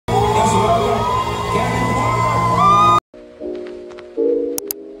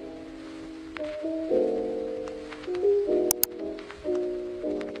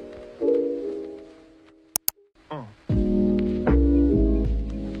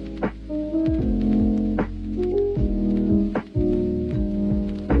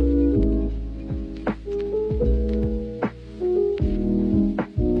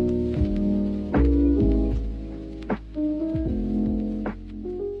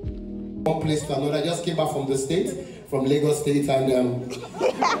One place to another. I just came back from the States, from Lagos State, and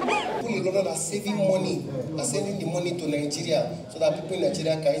people in London are saving money, are sending the money to Nigeria so that people in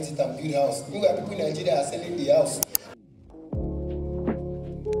Nigeria can eat it and build a house. Meanwhile, people in Nigeria are selling the house.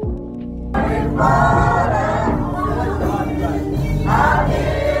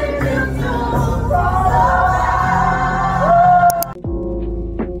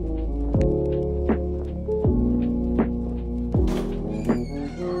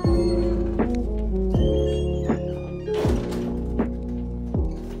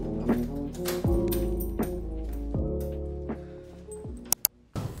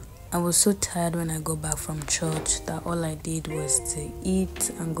 I was so tired when I got back from church that all I did was to eat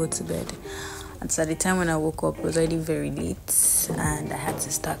and go to bed. And so at the time when I woke up, it was already very late and I had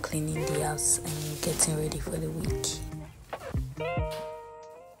to start cleaning the house and getting ready for the week.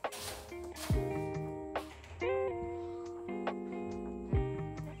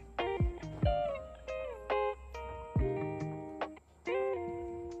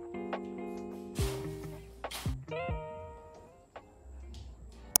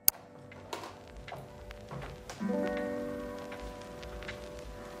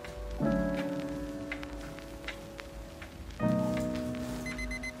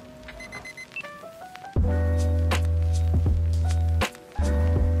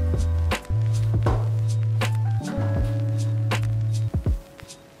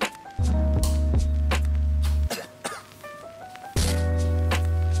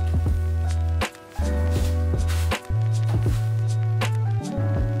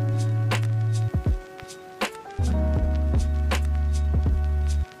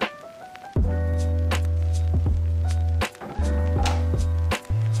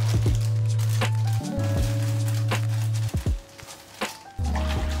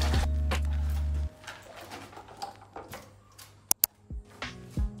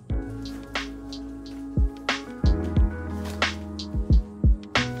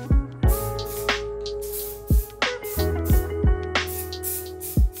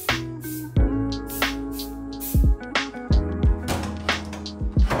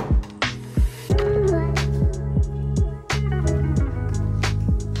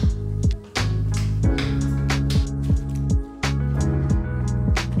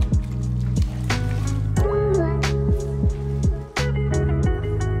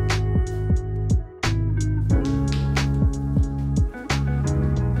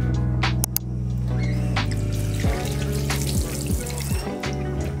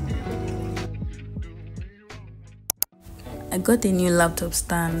 I got a new laptop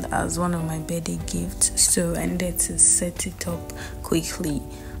stand as one of my birthday gifts, so I needed to set it up quickly.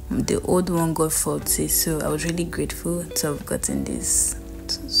 The old one got faulty, so I was really grateful to have gotten this.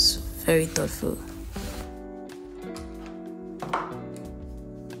 It was very thoughtful.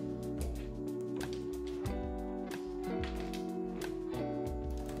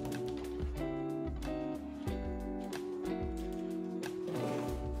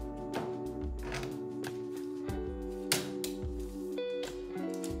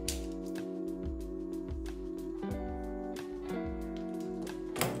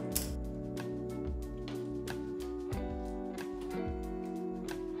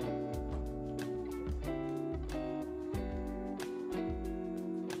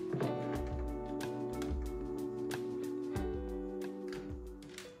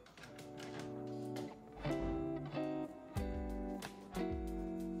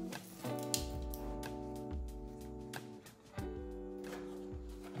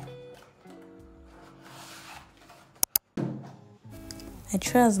 I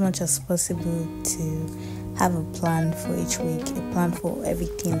try as much as possible to have a plan for each week, a plan for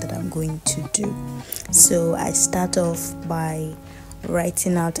everything that I'm going to do. So I start off by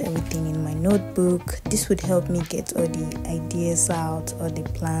writing out everything in my notebook. This would help me get all the ideas out, all the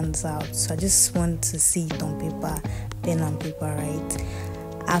plans out. So I just want to see it on paper, pen and paper, right?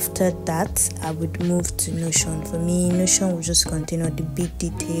 After that, I would move to Notion. For me, Notion will just contain all the big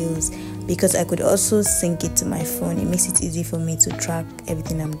details because I could also sync it to my phone. It makes it easy for me to track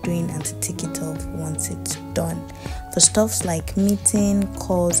everything I'm doing and to tick it off once it's done. For stuffs like meeting,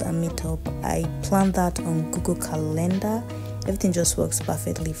 calls, and meetup, I plan that on Google Calendar. Everything just works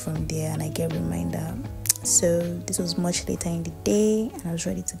perfectly from there and I get a reminder. So this was much later in the day and I was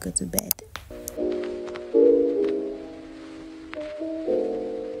ready to go to bed.